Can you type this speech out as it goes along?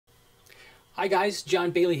Hi guys,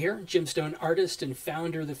 John Bailey here, gemstone artist and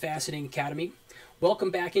founder of the Faceting Academy.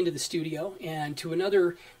 Welcome back into the studio and to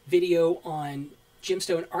another video on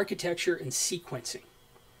gemstone architecture and sequencing.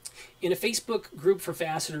 In a Facebook group for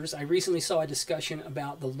faceters, I recently saw a discussion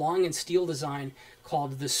about the long and steel design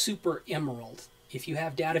called the Super Emerald. If you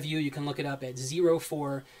have data view, you can look it up at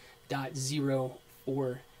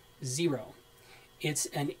 04.040. It's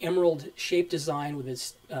an emerald-shaped design with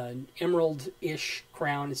this emerald-ish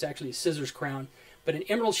crown. It's actually a scissors crown, but an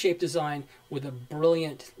emerald-shaped design with a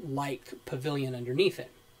brilliant-like pavilion underneath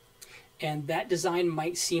it. And that design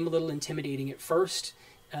might seem a little intimidating at first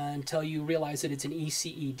until you realize that it's an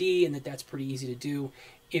ECED and that that's pretty easy to do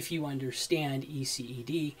if you understand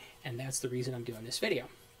ECED, and that's the reason I'm doing this video.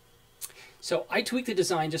 So I tweaked the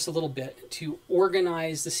design just a little bit to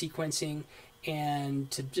organize the sequencing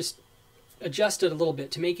and to just adjust it a little bit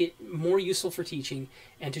to make it more useful for teaching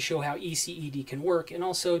and to show how ECED can work, and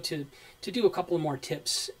also to do a couple of more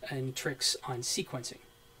tips and tricks on sequencing.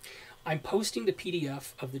 I'm posting the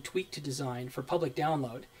PDF of the tweaked design for public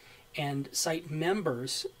download, and site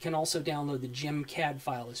members can also download the GemCAD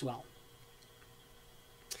file as well.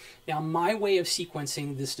 Now, my way of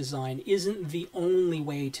sequencing this design isn't the only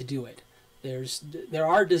way to do it. There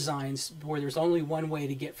are designs where there's only one way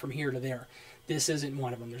to get from here to there. This isn't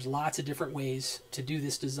one of them. There's lots of different ways to do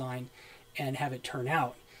this design and have it turn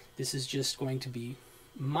out. This is just going to be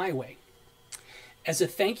my way. As a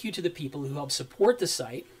thank you to the people who help support the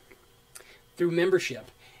site through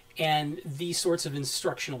membership and these sorts of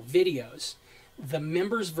instructional videos, the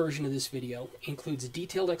members version of this video includes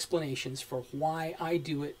detailed explanations for why I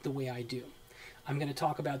do it the way I do. I'm going to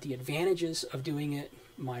talk about the advantages of doing it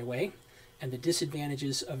my way and the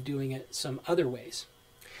disadvantages of doing it some other ways.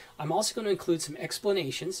 I'm also going to include some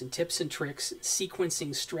explanations and tips and tricks,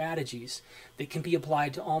 sequencing strategies that can be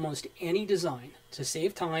applied to almost any design to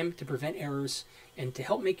save time, to prevent errors, and to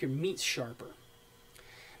help make your meats sharper.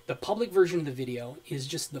 The public version of the video is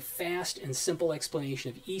just the fast and simple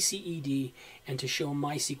explanation of ECED and to show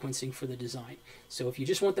my sequencing for the design. So if you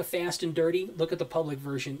just want the fast and dirty, look at the public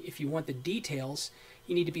version. If you want the details,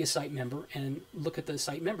 you need to be a site member and look at the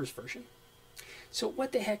site members version. So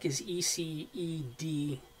what the heck is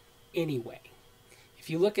ECED anyway? If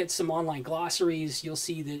you look at some online glossaries, you'll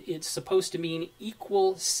see that it's supposed to mean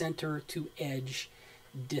equal center to edge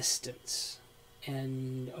distance.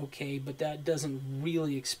 And okay, but that doesn't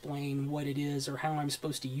really explain what it is or how I'm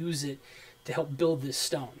supposed to use it to help build this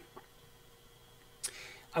stone.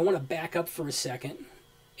 I want to back up for a second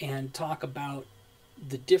and talk about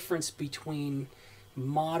the difference between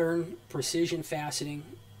modern precision faceting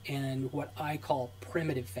and what I call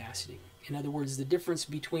primitive faceting. In other words, the difference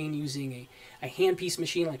between using a handpiece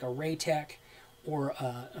machine like a Raytech or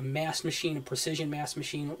a mass machine, a precision mass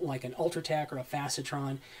machine like an Ultratech or a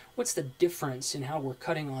Facetron. What's the difference in how we're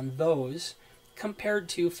cutting on those compared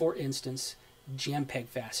to, for instance, JMPEG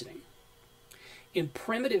faceting? In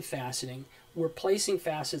primitive faceting, we're placing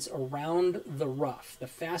facets around the rough. The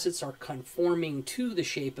facets are conforming to the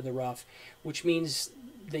shape of the rough, which means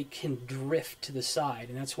they can drift to the side,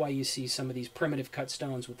 and that's why you see some of these primitive cut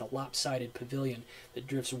stones with a lopsided pavilion that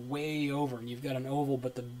drifts way over, and you've got an oval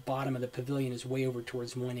but the bottom of the pavilion is way over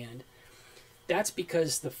towards one end. That's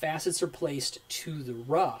because the facets are placed to the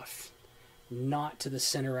rough, not to the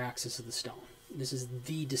center axis of the stone. This is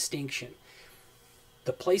the distinction.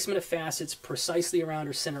 The placement of facets precisely around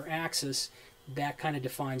our center axis, that kind of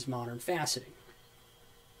defines modern faceting.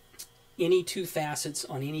 Any two facets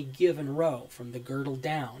on any given row, from the girdle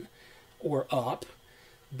down or up,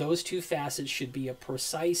 those two facets should be a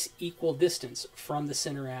precise equal distance from the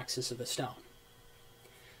center axis of the stone.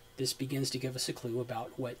 This begins to give us a clue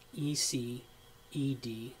about what ECED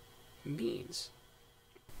means.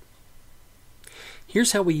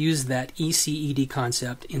 Here's how we use that ECED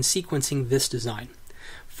concept in sequencing this design.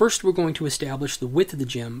 First, we're going to establish the width of the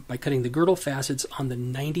gem by cutting the girdle facets on the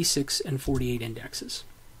 96 and 48 indexes.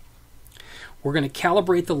 We're going to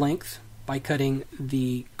calibrate the length by cutting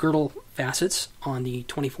the girdle facets on the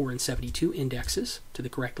 24 and 72 indexes to the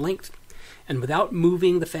correct length. And without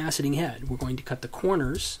moving the faceting head, we're going to cut the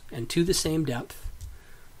corners and to the same depth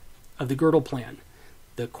of the girdle plan.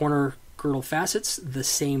 The corner girdle facets the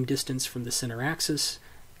same distance from the center axis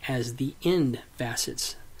as the end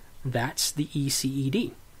facets. That's the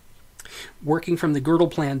ECED. Working from the girdle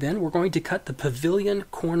plan then, we're going to cut the pavilion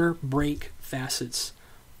corner break facets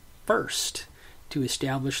first to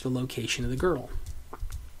establish the location of the girdle.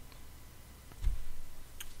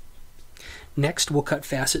 Next, we'll cut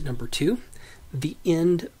facet number 2, the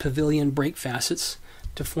end pavilion break facets,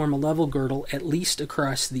 to form a level girdle at least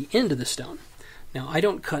across the end of the stone. Now I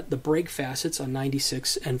don't cut the break facets on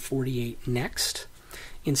 96 and 48 next.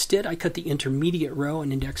 Instead, I cut the intermediate row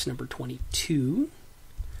on index number 22,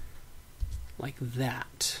 like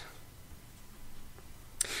that.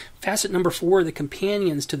 Facet number 4 are the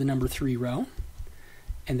companions to the number 3 row,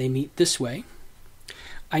 and they meet this way.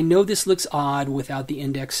 I know this looks odd without the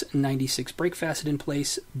index 96 break facet in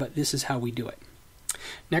place, but this is how we do it.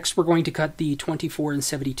 Next, we're going to cut the 24 and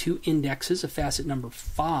 72 indexes of facet number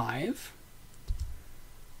 5.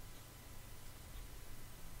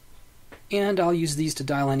 And I'll use these to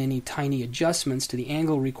dial in any tiny adjustments to the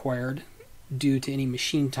angle required due to any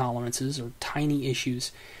machine tolerances or tiny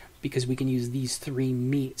issues, because we can use these 3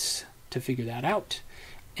 meets to figure that out,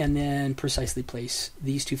 and then precisely place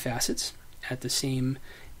these 2 facets at the same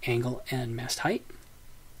angle and mast height.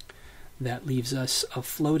 That leaves us a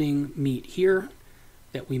floating meet here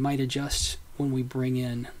that we might adjust when we bring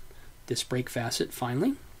in this break facet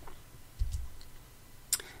finally.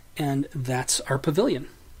 And that's our pavilion.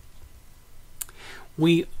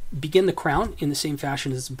 We begin the crown in the same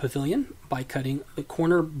fashion as the pavilion by cutting the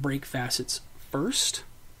corner break facets first.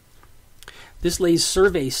 This lays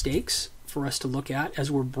survey stakes for us to look at as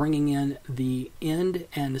we're bringing in the end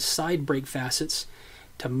and side break facets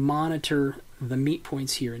to monitor the meet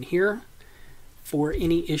points here and here for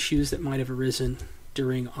any issues that might have arisen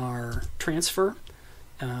during our transfer.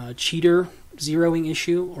 Cheater zeroing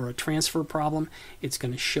issue or a transfer problem, it's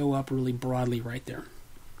going to show up really broadly right there.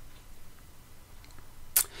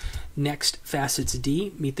 Next, facets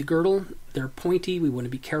D meet the girdle. They're pointy, we want to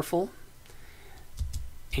be careful.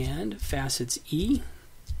 And facets E,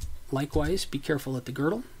 likewise, be careful at the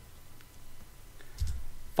girdle.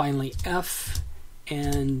 Finally, F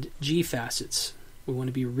and G facets. We want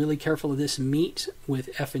to be really careful of this meet with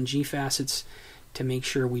F and G facets to make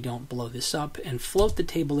sure we don't blow this up, and float the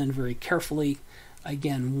table in very carefully.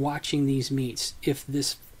 Again, watching these meets. If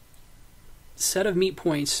this set of meet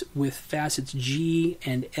points with facets G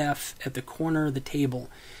and F at the corner of the table,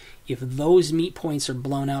 if those meet points are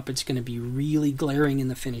blown up, it's going to be really glaring in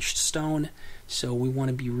the finished stone, so we want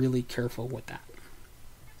to be really careful with that.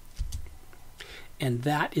 And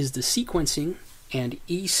that is the sequencing and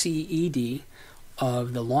ECED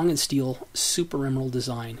of the Long & Steel Super Emerald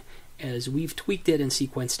design as we've tweaked it and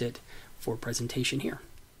sequenced it for presentation here.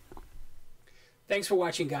 Thanks for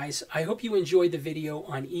watching, guys. I hope you enjoyed the video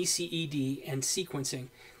on ECED and sequencing,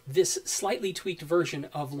 this slightly tweaked version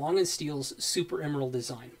of Long & Steel's Super Emerald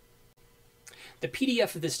design. The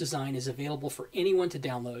PDF of this design is available for anyone to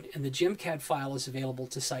download, and the GEMCAD file is available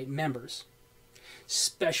to site members.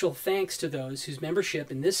 Special thanks to those whose membership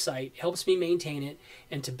in this site helps me maintain it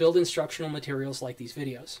and to build instructional materials like these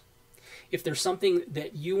videos. If there's something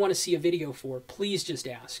that you want to see a video for, please just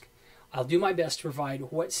ask. I'll do my best to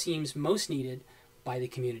provide what seems most needed by the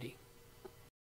community.